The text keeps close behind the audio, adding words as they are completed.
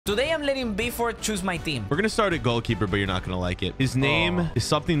Today I'm letting Bford choose my team. We're going to start at goalkeeper, but you're not going to like it. His name is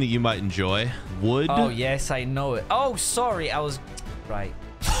something that you might enjoy. Wood. Oh, yes, I know it. Oh, sorry. I was right.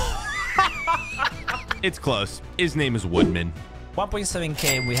 It's close. His name is Woodman.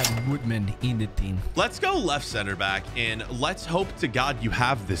 1.7k, we have Woodman in the team. Let's go left center back, and let's hope to God you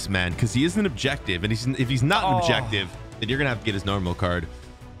have this man, because he is an objective, and if he's not an objective, then you're going to have to get his normal card.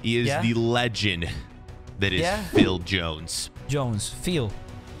 He is the legend that is Phil Jones. Phil.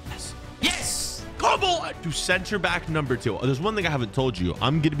 Yes! Come on! To center back number 2. There's one thing I haven't told you.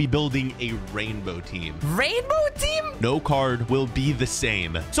 I'm going to be building a rainbow team. Rainbow team? No card will be the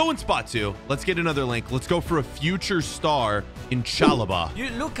same. So in spot 2, let's get another link. Let's go for a future star in Chalaba. You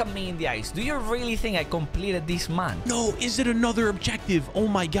look at me in the eyes. Do you really think I completed this man? No, is it another objective? Oh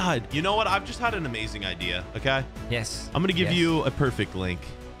my God. You know what? I've just had an amazing idea, okay? Yes. I'm going to give you a perfect link.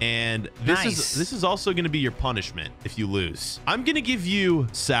 And this is also going to be your punishment if you lose. I'm going to give you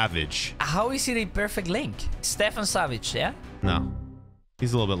Savage. How is it a perfect link? Stefan Savage, yeah? No.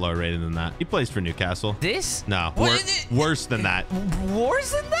 He's a little bit lower rated than that. He plays for Newcastle. This? No. Worse than that.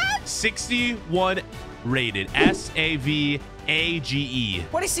 Worse than that? 61 rated. SAVAGE.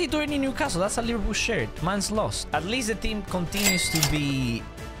 What is he doing in Newcastle? That's a Liverpool shirt. Man's lost. At least the team continues to be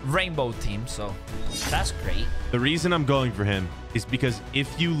rainbow team, so that's great. The reason I'm going for him is because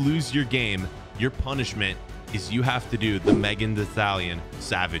if you lose your game, your punishment is you have to do the Megan Thee Stallion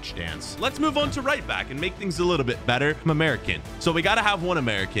Savage dance. Let's move on to right back and make things a little bit better. I'm American, so we got to have one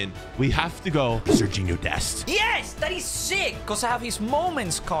American. We have to go Serginho Dest. Yes, that is sick, because I have his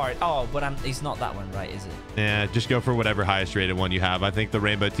moments card. Oh, but it's not that one, right, is it? Yeah, just go for whatever highest rated one you have. I think the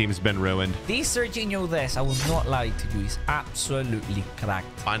rainbow team's been ruined. This Serginho Dest, I will not lie to you, is absolutely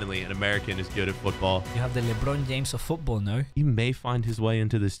cracked. Finally, an American is good at football. You have the LeBron James of football now. He may find his way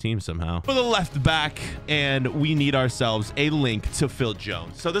into this team somehow. For the left back, and we need ourselves a link to Phil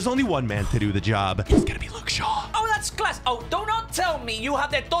Jones. So there's only one man to do the job. It's gonna be Luke Shaw. Oh, that's class. Oh, do not tell me you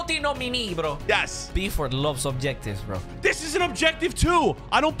have the Totti nominee, bro. Yes. Bford loves objectives, bro. This is an objective too.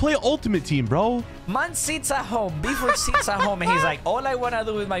 I don't play Ultimate Team, bro. Man sits at home. Bford sits at home and he's like, all I want to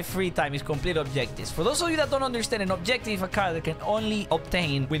do with my free time is complete objectives. For those of you that don't understand, an objective is a card that can only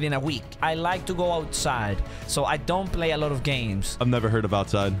obtain within a week. I like to go outside, so I don't play a lot of games. I've never heard of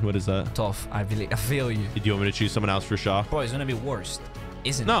outside. What is that? Tough. I feel you. Do you want me to choose someone else for Shaw? Bro, it's gonna be worst,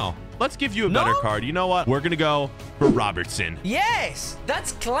 isn't it? No. Let's give you a better card. You know what? We're gonna go for Robertson. Yes,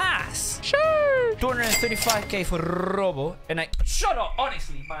 that's class. Sure. 235k for Robo, and shut up.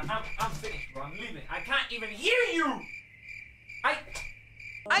 Honestly, man, I'm finished, bro. I'm leaving. I can't even hear you.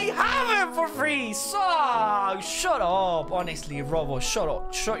 I have it for free. So shut up. Honestly, Robo, shut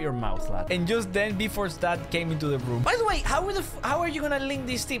up. Shut your mouth, lad. And just then, before that came into the room. By the way, how are you gonna link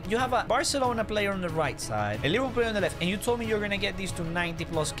this team? You have a Barcelona player on the right side, a Liverpool player on the left, and you told me you're gonna get these to 90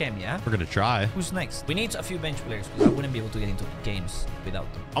 plus chem, yeah? We're gonna try. Who's next? We need a few bench players because I wouldn't be able to get into games without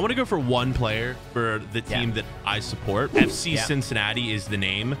them. I want to go for one player for the team that I support. FC Cincinnati is the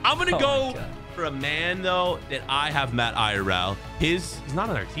name. I'm gonna go for a man though that I have met IRL. He's not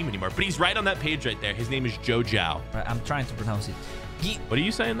on our team anymore, but he's right on that page right there. His name is Joe Zhao. Right, I'm trying to pronounce it. What are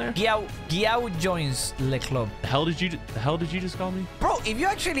you saying there? Giao joins Le Club. The hell did you just call me? Bro, if you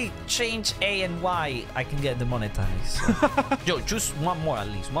actually change A and Y, I can get demonetized. Yo, just one more at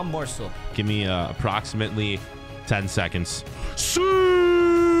least. One more sub. Give me approximately 10 seconds. Is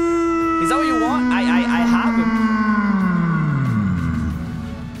that what you want? I have him.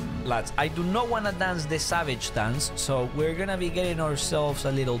 Lads, I do not want to dance the Savage dance, so we're gonna be getting ourselves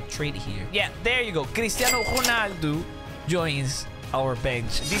a little treat here. Yeah, there you go. Cristiano Ronaldo joins our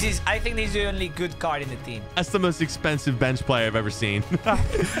bench. I think this is the only good card in the team. That's the most expensive bench player I've ever seen. All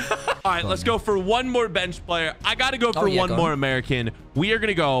right, let's go for one more bench player. I gotta go for one more American. We are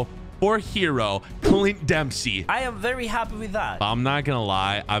gonna go for hero Clint Dempsey. I am very happy with that. I'm not gonna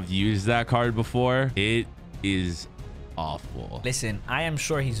lie, I've used that card before. It is awful. Listen, I am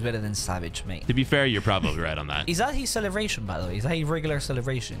sure he's better than Savage, mate. To be fair, you're probably right on that. Is that his celebration, by the way? Is that his regular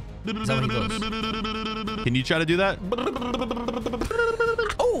celebration? Is that what he does? Can you try to do that?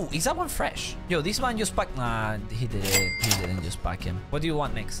 Oh, is that one fresh? Yo, this man just packed. Nah, he didn't just pack him. What do you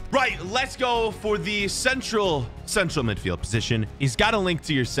want next? Right, let's go for the central midfield position. He's got a link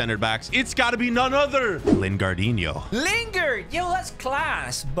to your center backs. It's got to be none other Lingardinho. Lingard! Yo, that's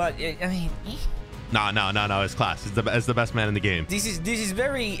class. But, I mean... No, it's class. It's the best man in the game. This is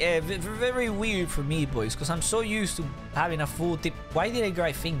very weird for me, boys, because I'm so used to having a full tip. Why did I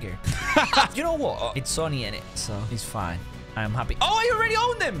grab finger? You know what? It's Sony in it, so it's fine. I'm happy. Oh, I already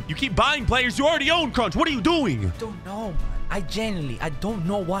own them. You keep buying players you already own, Crunch. What are you doing? I don't know, man. I don't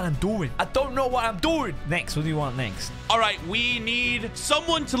know what I'm doing. I don't know what I'm doing. Next, what do you want next? All right, we need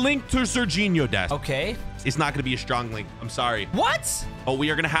someone to link to Serginho Dest. Okay. It's not going to be a strong link. I'm sorry. What? Oh,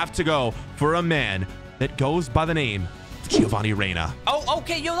 we are going to have to go for a man that goes by the name of Giovanni Reina. Oh,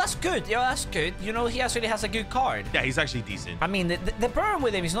 okay. Yo, that's good. Yo, that's good. You know, he actually has a good card. Yeah, he's actually decent. I mean, the problem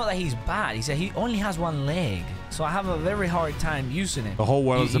with him is not that he's bad. It's that he only has one leg. So I have a very hard time using it. The whole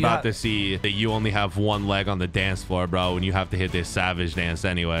world's about to see that you only have one leg on the dance floor, bro, and you have to hit this savage dance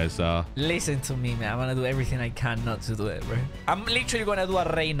anyway, so. Listen to me, man. I'm going to do everything I can not to do it, bro. I'm literally going to do a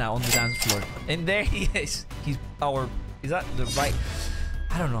Reina on the dance floor. And there he is. He's our... Is that the right...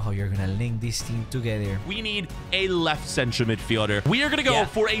 I don't know how you're going to link this team together. We need a left center midfielder. We are going to go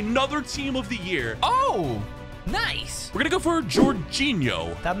for another team of the year. Oh, nice. We're going to go for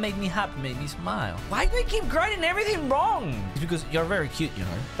Jorginho. That made me happy, made me smile. Why do I keep grinding everything wrong? It's because you're very cute, you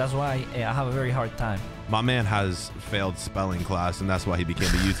know. That's why I have a very hard time. My man has failed spelling class, and that's why he became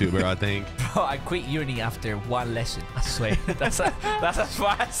a YouTuber, I think. Bro, I quit uni after one lesson. I swear. That's as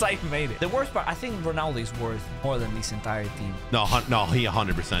far as I made it. The worst part, I think Ronaldo is worth more than this entire team. No, he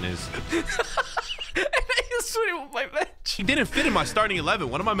 100% is. And I just put him on my bench. He didn't fit in my starting 11.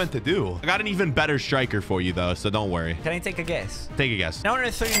 What am I meant to do? I got an even better striker for you, though, so don't worry. Can I take a guess? Take a guess.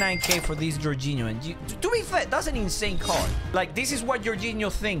 939k for this Jorginho. And to be fair, that's an insane card. Like, this is what Jorginho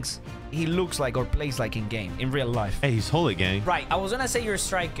thinks he looks like or plays like in game, in real life. Hey, he's holy, gang. Right, I was gonna say you're a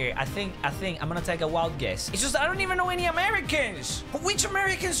striker. I think I'm gonna take a wild guess. It's just I don't even know any Americans. Which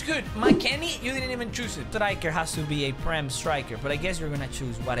Americans could? McKennie? You didn't even choose it. Striker has to be a Prem striker, but I guess you're gonna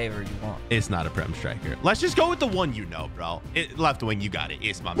choose whatever you want. It's not a Prem striker. Let's just go with the one you know, bro. Left wing, you got it.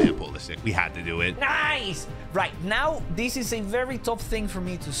 It's my man Pulisic. We had to do it. Nice! Right, now this is a very tough thing for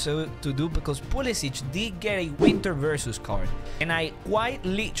me to do because Pulisic did get a winter versus card. And I quite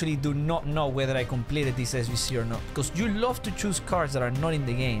literally do not know whether I completed this SVC or not, because you love to choose cards that are not in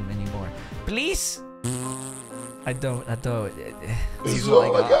the game anymore. Please? I don't. This is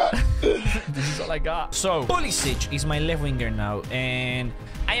all I got. This is all I got. So, Pulisic is my left winger now, and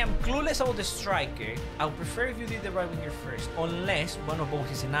I am clueless about the striker. I would prefer if you did the right winger first, unless one of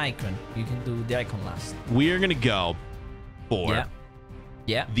both is an icon. You can do the icon last. We are going to go for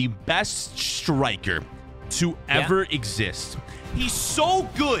the best striker to ever exist. He's so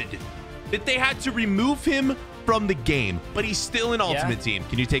good that they had to remove him from the game, but he's still in Ultimate Team.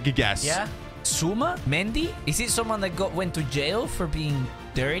 Can you take a guess? Yeah. Suma? Mendy? Is it someone that went to jail for being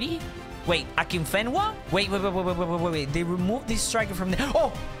dirty? Wait, Akinfenwa? Wait. They removed this striker from the...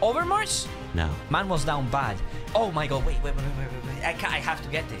 Oh, Overmars? No. Man was down bad. Oh my God, wait. I have to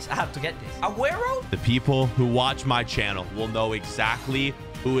get this. Aguero? The people who watch my channel will know exactly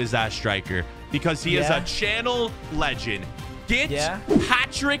who is that striker because he is a channel legend. Get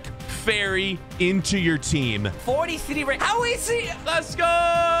Patrick Ferry into your team. 43 rank. How is he? Let's go!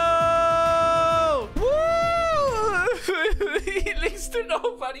 Woo! He links to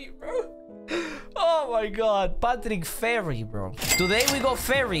nobody, bro. Oh my God, Patrick Ferry, bro. Today we got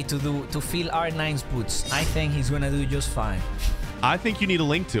Ferry to fill R9's boots. I think he's gonna do just fine. I think you need a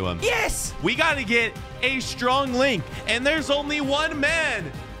link to him. Yes! We gotta get a strong link, and there's only one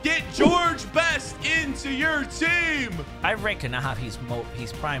man. Get George Best into your team. I reckon I have his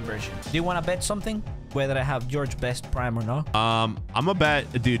prime version. Do you want to bet something? Whether I have George Best prime or not? I'm a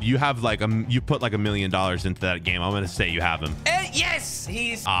bet, dude. You have like you put like $1 million into that game. I'm gonna say you have him. Yes,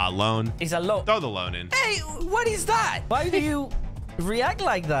 he's loan. He's a loan. Throw the loan in. Hey, what is that? Why do you react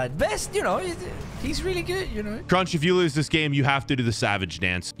like that? Best, you know, he's really good, you know. Crunch, if you lose this game, you have to do the savage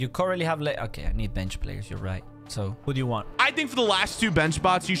dance. You currently have okay, I need bench players. You're right. So, who do you want? I think for the last two bench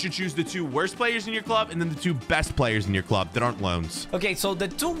spots, you should choose the two worst players in your club and then the two best players in your club that aren't loans. Okay, so the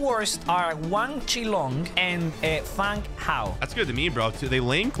two worst are Wang Qilong and Fang Hao. That's good to me, bro. They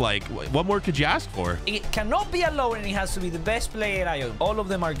link. Like, what more could you ask for? It cannot be a loan, and it has to be the best player I own. All of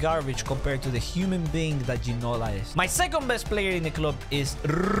them are garbage compared to the human being that Ginola is. My second best player in the club is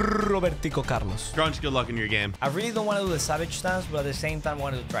Robertico Carlos. Crunch, good luck in your game. I really don't want to do the savage stance, but at the same time, I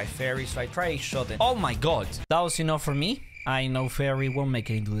wanted to try Ferry, so I tried Shoten. Oh my God. That was enough for me. I know Ferry won't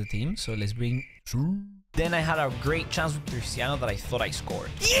make it into the team, so let's bring... Then I had a great chance with Cristiano that I thought I scored.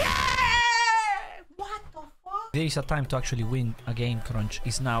 Yeah! What the fuck? There is a time to actually win a game, Crunch.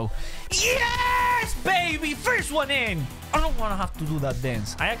 It's now. Yes, baby! First one in! I don't want to have to do that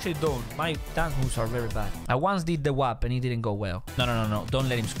dance. I actually don't. My dance moves are very bad. I once did the WAP and it didn't go well. No. Don't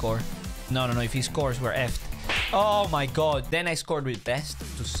let him score. No. If he scores, we're effed. Oh my God. Then I scored with best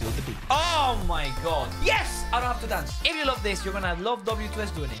to seal the beat. Oh my God. Yes! I don't have to dance. If you love this, you're gonna love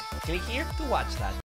W2S doing it. Click here to watch that.